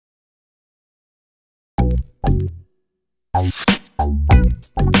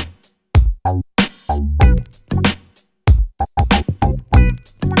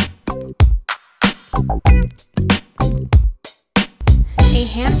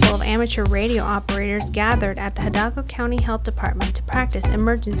handful of amateur radio operators gathered at the Hidalgo County Health Department to practice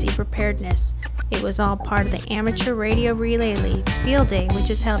emergency preparedness. It was all part of the Amateur Radio Relay League's Field Day, which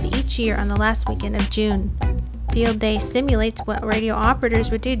is held each year on the last weekend of June. Field Day simulates what radio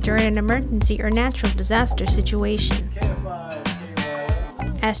operators would do during an emergency or natural disaster situation.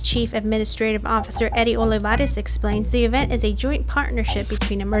 As Chief Administrative Officer Eddie Olivarez explains, the event is a joint partnership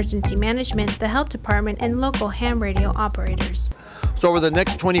between emergency management, the health department, and local ham radio operators. So over the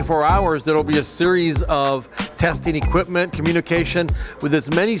next 24 hours, there will be a series of testing equipment, communication with as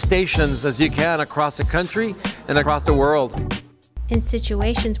many stations as you can across the country and across the world. In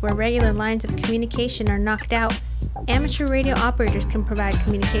situations where regular lines of communication are knocked out, amateur radio operators can provide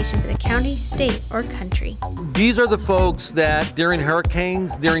communication for the county, state, or country. These are the folks that during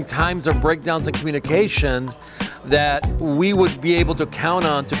hurricanes, during times of breakdowns in communication, that we would be able to count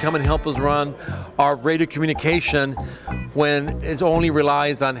on to come and help us run our radio communication when it only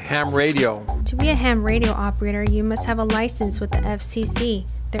relies on ham radio. To be a ham radio operator, you must have a license with the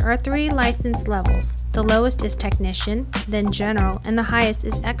FCC. There are 3 license levels. The lowest is technician, then general, and the highest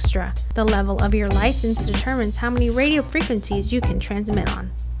is extra. The level of your license determines how many radio frequencies you can transmit on.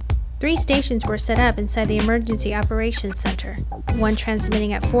 3 stations were set up inside the Emergency Operations Center, one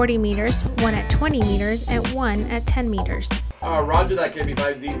transmitting at 40 meters, one at 20 meters, and one at 10 meters. Roger that,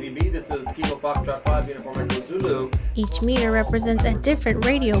 KB5ZZB. This is Kilo Foxtrot 5, Uniform Echo Zulu. Each meter represents a different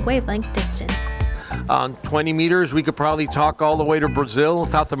radio wavelength distance. On 20 meters, we could probably talk all the way to Brazil,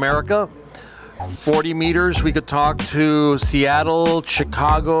 South America. 40 meters, we could talk to Seattle,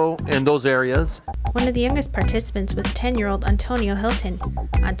 Chicago, and those areas. One of the youngest participants was 10-year-old Antonio Hilton.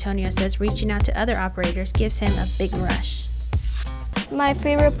 Antonio says reaching out to other operators gives him a big rush. My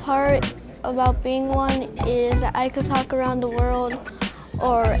favorite part about being one is that I could talk around the world,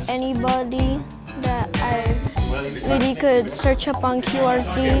 or anybody that I really could search up on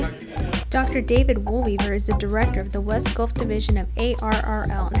QRZ. Dr. David Woolweaver is the director of the West Gulf Division of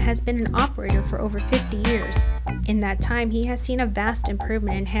ARRL and has been an operator for over 50 years. In that time, he has seen a vast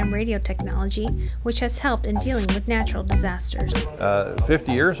improvement in ham radio technology, which has helped in dealing with natural disasters.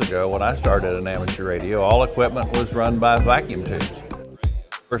 50 years ago, when I started in amateur radio, all equipment was run by vacuum tubes.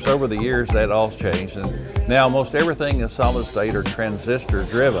 Of course, over the years, that all's changed, and now most everything is solid state or transistor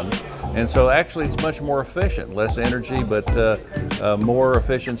driven. And so actually it's much more efficient, less energy, but more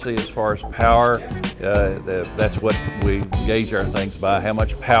efficiency as far as power. That's what we gauge our things by, how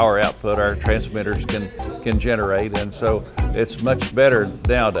much power output our transmitters can generate. And so it's much better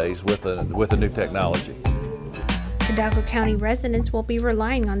nowadays with the new technology. Hidalgo County residents will be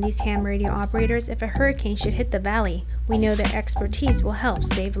relying on these ham radio operators if a hurricane should hit the valley. We know their expertise will help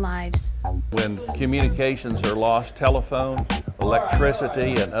save lives. When communications are lost, telephone,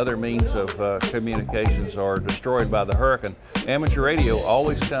 electricity, and other means of communications are destroyed by the hurricane, amateur radio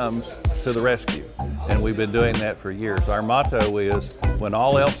always comes to the rescue. And we've been doing that for years. Our motto is, when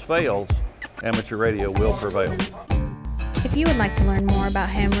all else fails, amateur radio will prevail. If you would like to learn more about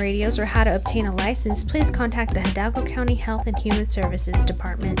ham radios or how to obtain a license, please contact the Hidalgo County Health and Human Services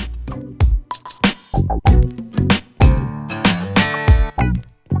Department.